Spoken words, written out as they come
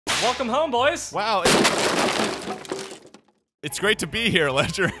Welcome home, boys. Wow. It's great to be here,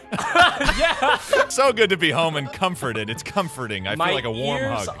 Ledger. Yeah. So good to be home and comforted. It's comforting. I feel like a warm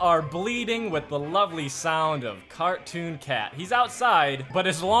My ears hug. are bleeding with the lovely sound of Cartoon Cat. He's outside, but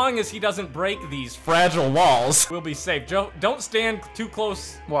as long as he doesn't break these fragile walls, we'll be safe. Joe, don't stand too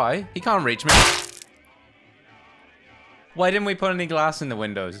close. Why? He can't reach me. Why didn't we put any glass in the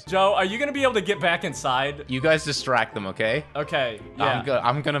windows? Joe, are you gonna be able to get back inside? You guys distract them, okay? Okay, yeah.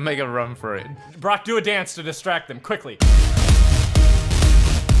 I'm gonna make a run for it. Brock, do a dance to distract them, quickly.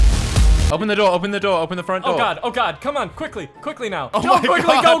 Open the door, open the door, open the front door. Oh god, come on, quickly now. Oh Joe, my quickly,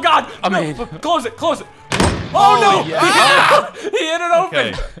 God. go, God! I'm No, in. Close it. Oh no! yeah. He hit it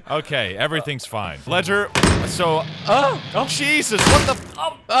open! Okay, everything's fine. Ledger, so... Oh. Jesus, what the...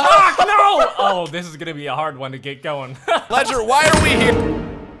 Oh, fuck, no! Oh, this is gonna be a hard one to get going. Ledger, why are we here?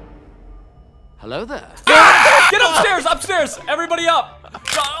 Hello there. Get upstairs! Everybody up!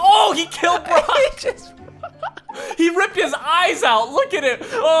 Oh, he killed Brock! He ripped his eyes out. Look at it.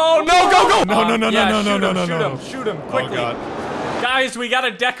 Oh no! Go! No. Shoot him quickly. Oh, God. Guys, we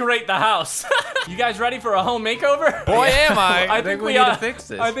gotta decorate the house. You guys ready for a home makeover? Boy, am I. I think we need to fix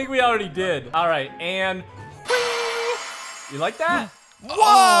this. I think we already did. All right, and you like that? Whoa!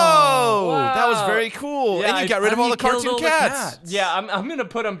 wow. That was very cool. Yeah, and you got rid of all the cartoon cats. Yeah, I'm gonna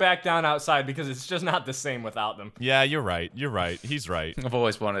put them back down outside because it's just not the same without them. Yeah, you're right. He's right. I've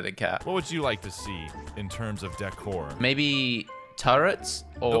always wanted a cat. What would you like to see in terms of decor? Maybe turrets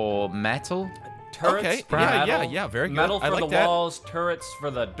or metal? Turrets, Okay, for yeah, metal, yeah, very good. Metal I for like the that. walls, turrets for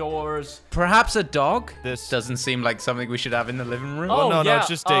the doors. Perhaps a dog? This- doesn't seem like something we should have in the living room. Oh, No, yeah, it's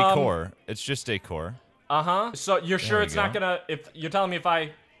just decor. It's just decor. Uh-huh. So you're sure you it's not go. gonna, if you're telling me if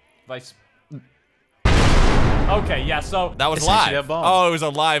I okay, yeah, so. That was Essentially live. a bomb. Oh, it was a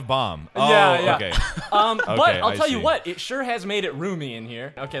live bomb. Oh, Yeah. okay. But I'll I tell you see. what, it sure has made it roomy in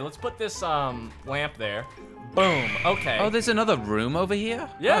here. Okay, let's put this, lamp there. Boom, okay. Oh, there's another room over here?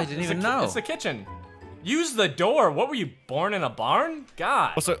 Yeah, Oh, I didn't it's even the know. It's the kitchen. Use the door. What were you, born in a barn?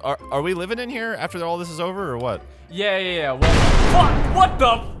 God. So are we living in here after all this is over or what? Yeah. Well, fuck, what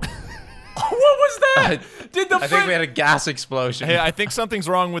the? What was that? Did the I think we had a gas explosion. Hey, I think something's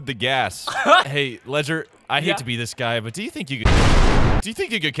wrong with the gas. Hey, Ledger, I hate Yeah. to be this guy, but do you think you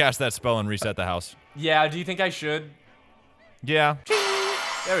could cast that spell and reset the house? Yeah, do you think I should? Yeah.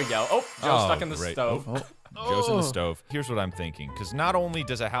 There we go. Oh, Joe's stuck in the great. stove. Joe's in the stove. Here's what I'm thinking, because not only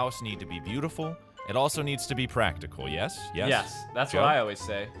does a house need to be beautiful, it also needs to be practical. Yes. Yes, that's Joe? what I always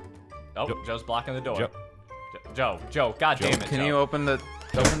say. Oh, Joe. Joe's blocking the door. Joe. Joe, God damn it, Can Joe. you open the...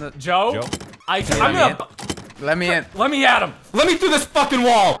 Joe? Joe? I'm gonna... Let me in. Let me at him. Let me through this fucking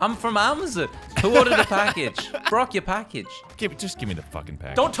wall. I'm from Amazon. Who ordered a package? Brock, your package. Just give me the fucking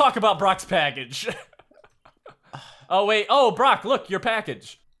package. Don't talk about Brock's package. Oh, wait. Oh, Brock, look, your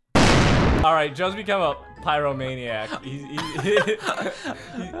package. All right, Joe's become a pyromaniac.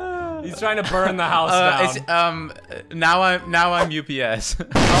 He's trying to burn the house down. Now I'm UPS.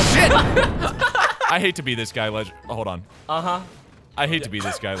 Oh shit! I hate to be this guy, Ledger. Oh, hold on. Uh-huh. I hate to be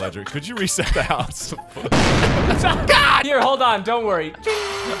this guy, Ledger. Could you reset the house? God! Here, hold on. Don't worry.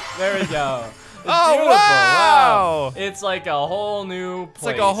 There we go. It's Oh, beautiful. wow! It's like a whole new place. It's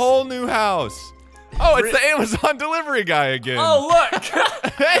like a whole new house. Oh, it's the Amazon delivery guy again. Oh, look!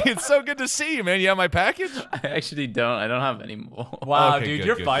 Hey, it's so good to see you, man. You have my package? I actually don't. I don't have any more. Wow, Okay, dude, good,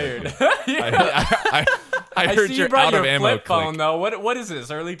 you're good, fired. I I heard see you you're brought out your of ammo. flip phone, Click. though. What is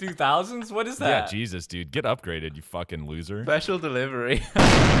this, early 2000s? What is Yeah, that? Jesus, dude. Get upgraded, you fucking loser. Special delivery.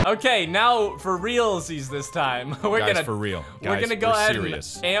 Okay, now for realsies this time. Guys, for real. We're Guys, gonna go we're ahead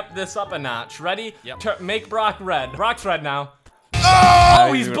serious. and amp this up a notch. Ready? Yep. Make Brock red. Brock's red now. Oh!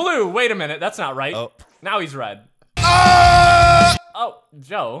 Oh, he's blue. Wait a minute. That's not right. Oh. Now he's red. Oh! Oh,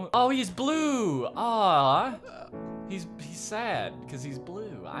 Joe. Oh, he's blue. Aw. He's sad because he's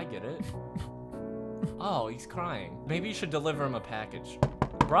blue. I get it. Oh, he's crying. Maybe you should deliver him a package.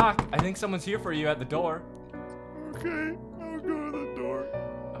 Brock, I think someone's here for you at the door. Okay, I'll go to the door.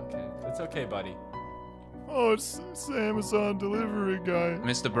 Okay, it's okay, buddy. Oh, it's the Amazon delivery guy.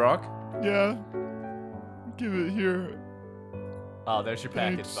 Mr. Brock? Yeah. Give it here. Oh, there's your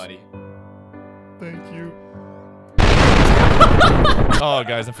package, Thanks. buddy. Thank you. Oh,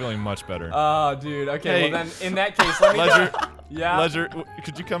 guys, I'm feeling much better. Oh, dude. Okay, Hey. well then, in that case, let me Ledger, go. Yeah. Ledger,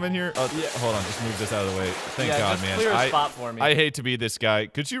 could you come in here? Oh, Yeah. Hold on, just move this out of the way. Thank Yeah, God, just man. clear a spot for me. I hate to be this guy.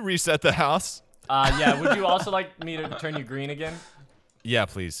 Could you reset the house? Yeah, would you also like me to turn you green again? Yeah,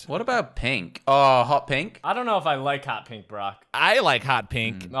 please. What about pink? Oh, hot pink? I don't know if I like hot pink, Brock. I like hot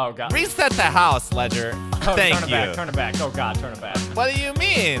pink. Oh, God. Reset the house, Ledger. Oh, Thank turn it you. back, turn it back. Oh, God, turn it back. What do you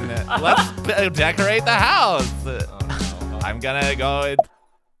mean? Let's decorate the house. Oh, no. I'm gonna go.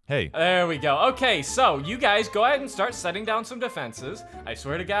 Hey. There we go. Okay, so you guys go ahead and start setting down some defenses. I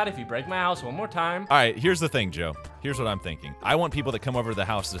swear to God, if you break my house one more time. All right, here's the thing, Joe. Here's what I'm thinking. I want people that come over to the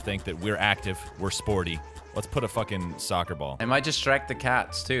house to think that we're active, we're sporty. Let's put a fucking soccer ball. It might distract the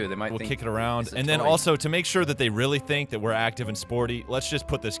cats too. They might We'll think kick it around. it's a And then toy. also, to make sure that they really think that we're active and sporty, let's just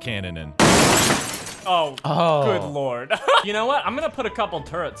put this cannon in. Oh, Oh. good Lord. You know what? I'm gonna put a couple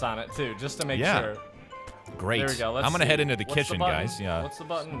turrets on it too, just to make sure. Great. There we go. Let's I'm gonna see. head into the What's kitchen, button? guys. Yeah. What's the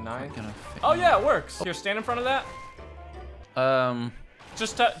button? 9. Gonna Oh yeah, it works. Here, stand in front of that.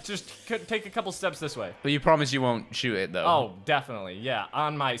 Just take a couple steps this way. But you promise you won't shoot it though. Oh, definitely. Yeah,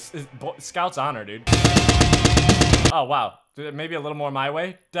 on my scout's honor, dude. Oh wow. Maybe a little more my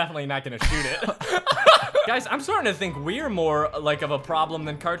way. Definitely not gonna shoot it. Guys, I'm starting to think we're more like of a problem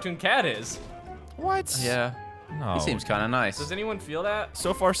than Cartoon Cat is. What? Yeah. No. He seems kind of nice. Does anyone feel that?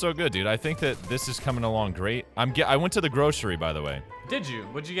 So far, so good, dude. I think that this is coming along great. I went to the grocery, by the way. Did you?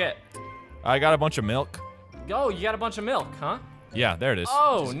 What'd you get? I got a bunch of milk. Oh, you got a bunch of milk, huh? Yeah, there it is.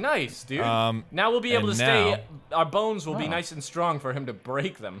 Oh, nice, dude. Now we'll be able to and stay. Our bones will be nice and strong for him to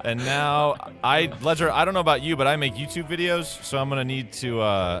break them. And now, Ledger, I don't know about you, but I make YouTube videos, so I'm gonna need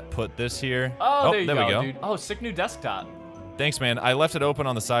to put this here. Oh, there you we go, dude. Oh, sick new desktop. Thanks, man. I left it open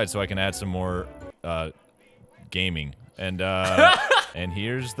on the side so I can add some more gaming. And and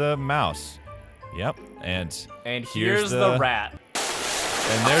here's the mouse. Yep. And here's the rat.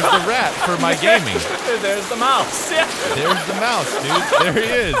 And there's the rat for my gaming. There's the mouse. There's the mouse, dude. There he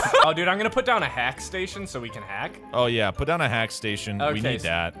is. Oh, dude, I'm gonna put down a hack station so we can hack. Oh yeah, put down a hack station. Okay, we need so-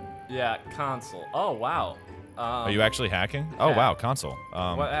 that. Yeah, console. Oh, wow. Are you actually hacking? Oh yeah. wow, console.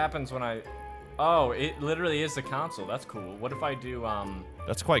 What happens when I... Oh, it literally is the console. That's cool. What if I do,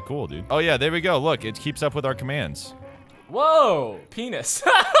 That's quite cool, dude. Oh yeah, there we go. Look, it keeps up with our commands. Whoa! Penis.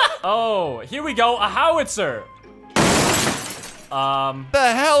 Oh, here we go. A howitzer.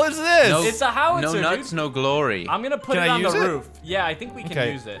 The hell is this? No, It's a howitzer, no nuts, dude. no glory. I'm gonna put Can it I on the use it? roof. Yeah, I think we can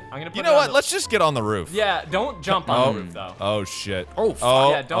Okay. use it. I'm gonna put You it know on what? the- Let's just get on the roof. Yeah, don't jump on the roof, though. Oh shit. Oh,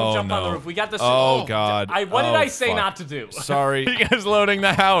 fuck. Yeah, don't jump on the no. roof. We got this. Oh god. What did Oh, I say fuck. not to do? Sorry. You guys loading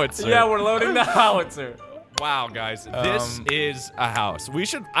the howitzer. Yeah, we're loading the howitzer. Wow, guys. This is a house.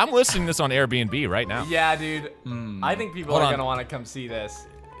 I'm listing this on Airbnb right now. Yeah, dude. I think people Hold are on. gonna want to come see this.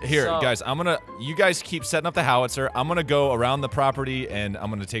 Here, So- guys, you guys keep setting up the howitzer. I'm gonna go around the property and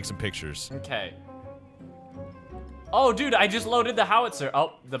I'm gonna take some pictures. Okay. Oh, dude, I just loaded the howitzer.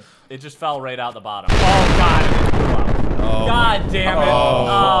 Oh, it just fell right out the bottom. Oh, God. It blew up. Oh, God damn it.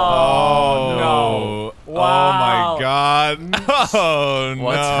 Oh, no. Wow. Oh my god. Oh no.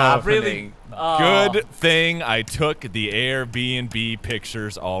 What's happening? Really? Good thing I took the Airbnb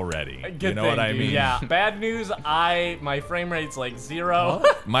pictures already. Good you know thing, what I dude. mean? Yeah. Bad news, my frame rate's like 0.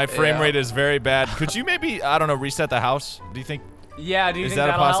 My frame Yeah. rate is very bad. Could you maybe, I don't know, reset the house? Do you think, Yeah, do you is think that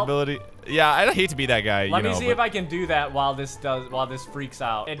a that'll help? possibility? Yeah, I hate to be that guy, Let you me know, see but- if I can do that while this freaks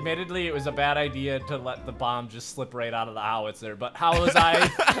out. Admittedly, it was a bad idea to let the bomb just slip right out of the howitzer, but how was I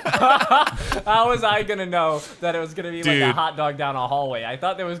how was I gonna know that it was gonna be like a Dude. hot dog down a hallway? I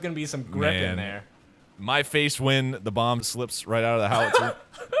thought there was gonna be some grip in Man. there. My face when the bomb slips right out of the howitzer.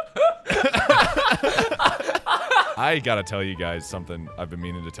 I gotta tell you guys something I've been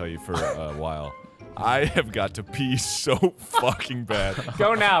meaning to tell you for a while. I have got to pee so fucking bad.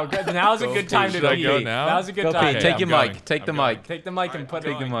 Go now. Now's a good time to Should I pee. go now? Now's a good Go time. pee. Okay, Take I'm your going. mic. Take the I'm going. mic. Take the mic and put it.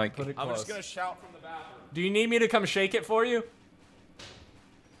 Take the mic. Put it I'm close. just gonna shout from the bathroom. Do you need me to come shake it for you?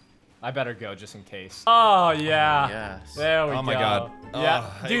 I better go just in case. Oh yeah. Yes. There we go. Oh my God. Yeah,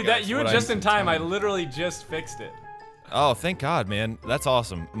 Hey dude, guys, you were what just I'm in time. I telling literally just fixed it. Oh, thank God, man. That's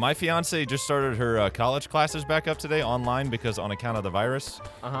awesome. My fiance just started her college classes back up today online because on account of the virus.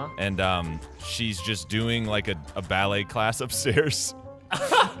 Uh-huh. And she's just doing like a ballet class upstairs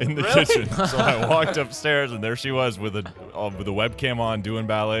in the Really? kitchen. So I walked upstairs and there she was with the webcam on doing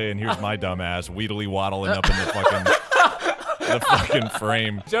ballet, and here's my dumb ass wheedly waddling up in the fucking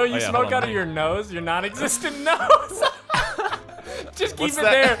frame. Joe, you Oh, yeah, smoke hold on. out of your nose, your non-existent nose. Just keep What's it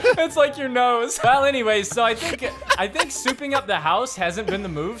that? there. It's like your nose. Well, anyways, so I think souping up the house hasn't been the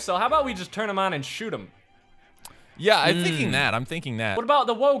move. So how about we just turn them on and shoot them? Yeah, I'm thinking that. I'm thinking that. What about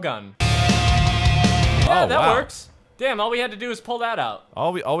the woe gun? Yeah, that wow. works. Damn, all we had to do was pull that out.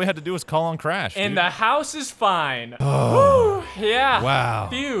 All we had to do was call on Crash. And dude. the house is fine. Woo, yeah. Wow.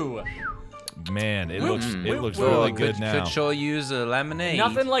 Phew. Man, it looks whoop. really good now. Could sure use a lemonade.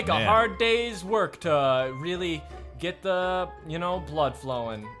 Nothing like a Man. hard day's work to really get the, blood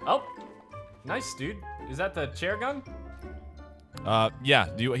flowing. Oh, nice, dude. Is that the chair gun? Yeah.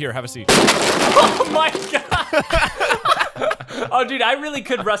 Here, have a seat. Oh my god! Oh, dude, I really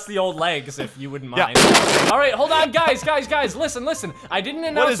could rest the old legs if you wouldn't mind. All right, hold on, guys, listen. I didn't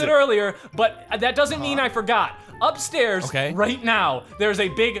announce it earlier, but that doesn't mean I forgot. Upstairs, right now, there's a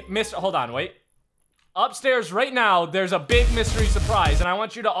big hold on, wait. Upstairs right now, there's a big mystery surprise, and I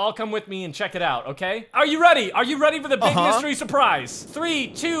want you to all come with me and check it out, okay? Are you ready? Are you ready for the big mystery surprise? 3,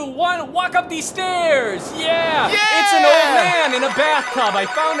 2, 1, walk up these stairs! Yeah! It's an old man in a bathtub. I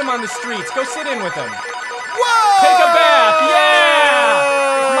found him on the streets. Go sit in with him. Whoa! Take a bath,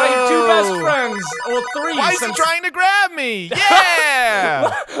 yeah! My 2 best friends. Well, 3. Why is he trying to grab me?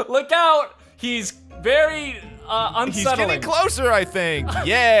 Yeah! Look out! He's very unsettling. He's getting closer, I think.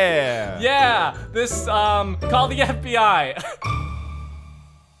 Yeah. Yeah. This call the FBI.